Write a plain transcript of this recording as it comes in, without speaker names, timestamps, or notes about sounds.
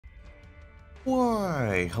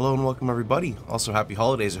Why? Hello and welcome everybody. Also happy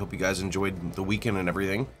holidays. I hope you guys enjoyed the weekend and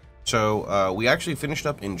everything. So we actually finished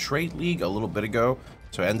up in Trade League a little bit ago.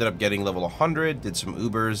 So I ended up getting level 100, did some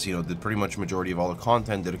Ubers, did pretty much majority of all the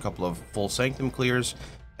content, did a couple of full Sanctum clears.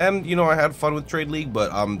 And, I had fun with Trade League,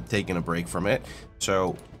 but I'm taking a break from it.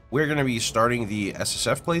 So we're going to be starting the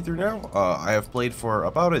SSF playthrough now. I have played for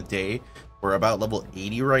about a day. We're about level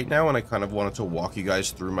 80 right now, and I kind of wanted to walk you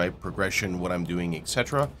guys through my progression, what I'm doing,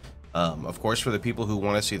 etc. Of course, for the people who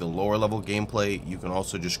want to see the lower level gameplay, you can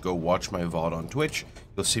also just go watch my VOD on Twitch.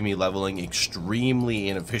 You'll see me leveling extremely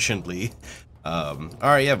inefficiently.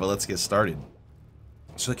 Alright, yeah, but let's get started.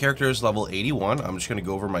 So the character is level 81. I'm just going to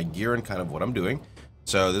go over my gear and kind of what I'm doing.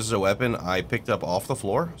 So this is a weapon I picked up off the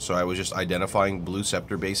floor. So I was just identifying blue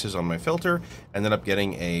scepter bases on my filter, ended up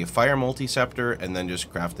getting a fire multi-scepter, and then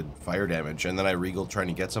just crafted fire damage. And then I regaled trying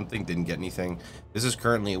to get something, didn't get anything. This is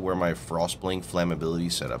currently where my Frostblink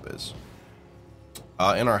flammability setup is.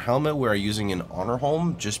 In our helmet, we're using an Honor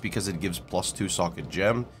Helm just because it gives +2 socket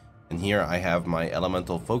gem. And here I have my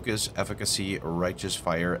Elemental Focus, Efficacy, Righteous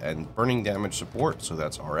Fire, and Burning Damage support, so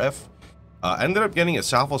that's RF. I ended up getting a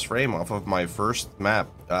Salphos frame off of my first map,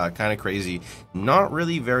 kind of crazy. Not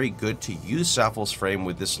really very good to use Salphos frame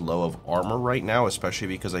with this low of armor right now, especially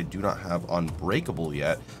because I do not have Unbreakable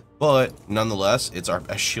yet. But nonetheless, it's our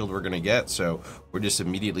best shield we're going to get, so we're just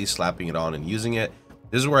immediately slapping it on and using it.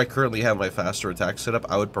 This is where I currently have my faster attack setup.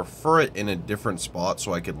 I would prefer it in a different spot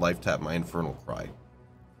so I could life tap my Infernal Cry.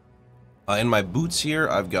 In my boots here,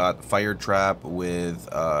 I've got Fire Trap with,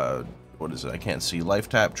 what is it? I can't see. Life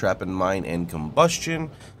Tap, Trap and Mine, and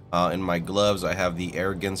Combustion. In my gloves, I have the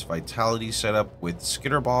Arrogance Vitality setup with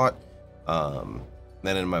Skitterbot.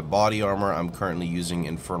 Then in my body armor, I'm currently using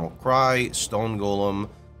Infernal Cry, Stone Golem,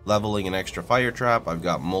 Leveling, and Extra Fire Trap. I've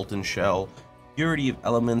got Molten Shell, Purity of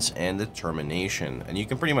Elements, and Determination. And you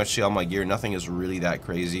can pretty much see all my gear. Nothing is really that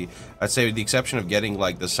crazy. I'd say with the exception of getting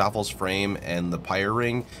like the Salphos frame and the Pyre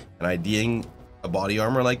Ring and IDing a body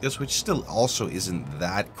armor like this, which still also isn't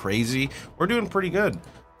that crazy, we're doing pretty good.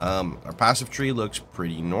 Our passive tree looks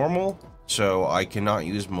pretty normal, so I cannot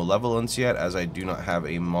use Malevolence yet as I do not have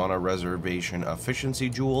a Mana Reservation Efficiency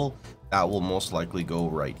Jewel. That will most likely go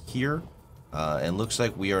right here. And looks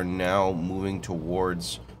like we are now moving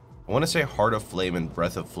towards, I want to say, Heart of Flame and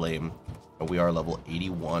Breath of Flame, and we are level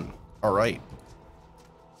 81. All right.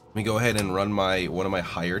 Let me go ahead and run one of my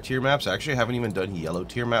higher tier maps. I actually haven't even done yellow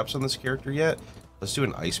tier maps on this character yet. Let's do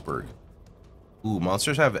an Iceberg. Ooh,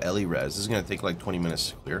 monsters have Ellie res. This is going to take like 20 minutes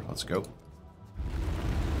to clear. Let's go.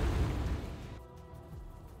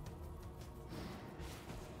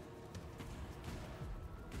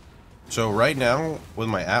 So right now, with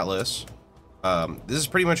my Atlas, this is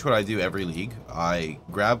pretty much what I do every league. I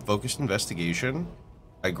grab Focused Investigation,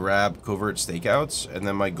 I grab Covert Stakeouts, and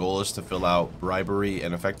then my goal is to fill out Bribery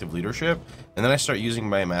and Effective Leadership, and then I start using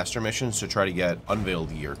my Master Missions to try to get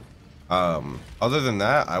Unveiled Gear. Other than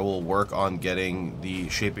that, I will work on getting the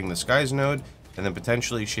Shaping the Skies node, and then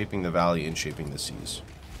potentially Shaping the Valley and Shaping the Seas.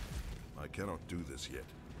 I cannot do this yet.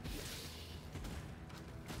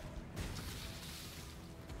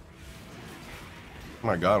 Oh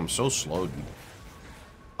my god, I'm so slow, dude.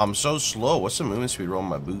 I'm so slow. What's the movement speed roll on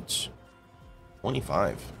my boots?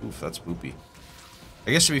 25. Oof, that's poopy. I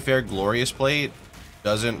guess to be fair, Glorious Plate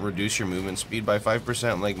doesn't reduce your movement speed by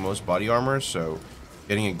 5% like most body armor, so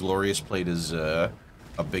getting a Glorious Plate is a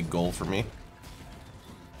big goal for me.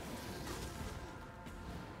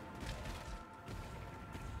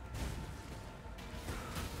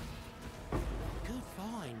 Good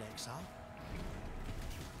find, Exile.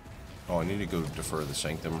 Oh, I need to go defer the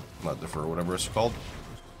Sanctum. Not defer, whatever it's called.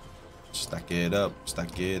 Stack it up,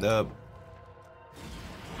 stack it up.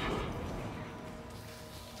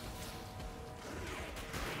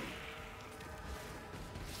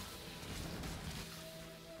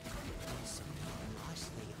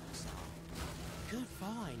 Good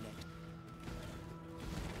find.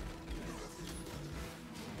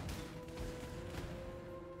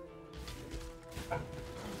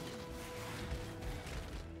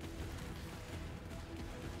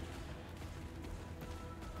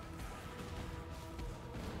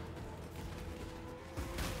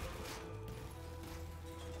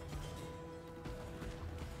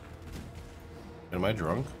 Am I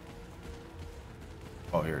drunk?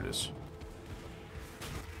 Oh, here it is.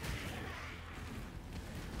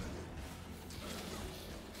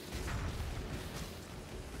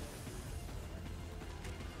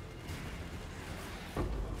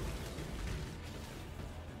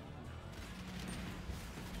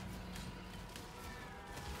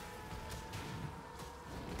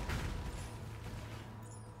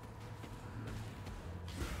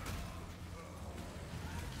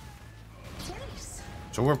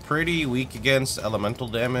 So we're pretty weak against elemental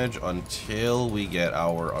damage until we get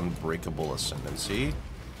our unbreakable ascendancy.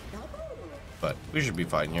 But we should be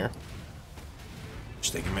fine here.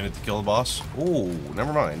 Just take a minute to kill the boss. Ooh,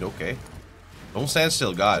 never mind. Okay. Don't stand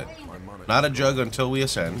still. Got it. Not a Jugg until we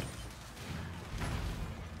ascend.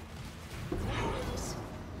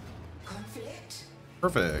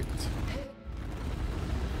 Perfect.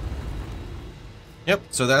 Yep,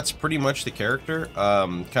 so that's pretty much the character.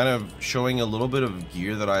 Kind of showing a little bit of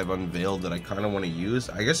gear that I've unveiled that I kind of want to use.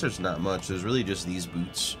 I guess there's not much. There's really just these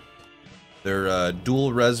boots. They're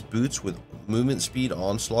dual res boots with movement speed,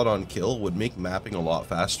 onslaught on kill. Would make mapping a lot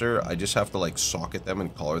faster. I just have to like socket them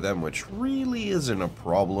and color them, which really isn't a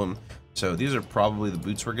problem. So these are probably the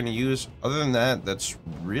boots we're going to use. Other than that, that's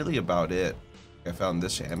really about it. I found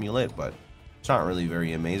this amulet, but it's not really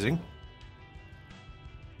very amazing.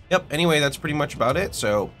 Yep, anyway, that's pretty much about it.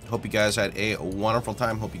 So, hope you guys had a wonderful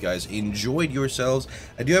time. Hope you guys enjoyed yourselves.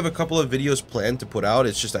 I do have a couple of videos planned to put out.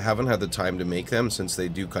 It's just I haven't had the time to make them since they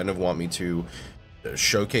do kind of want me to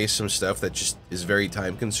showcase some stuff that just is very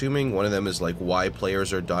time consuming. One of them is like why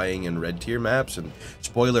players are dying in red tier maps, and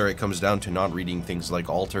spoiler, it comes down to not reading things like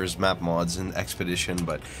altars, map mods, and expedition.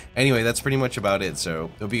 But anyway, that's pretty much about it.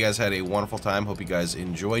 So, hope you guys had a wonderful time. Hope you guys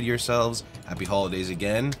enjoyed yourselves. Happy holidays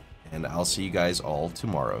again. And I'll see you guys all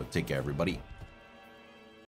tomorrow. Take care, everybody.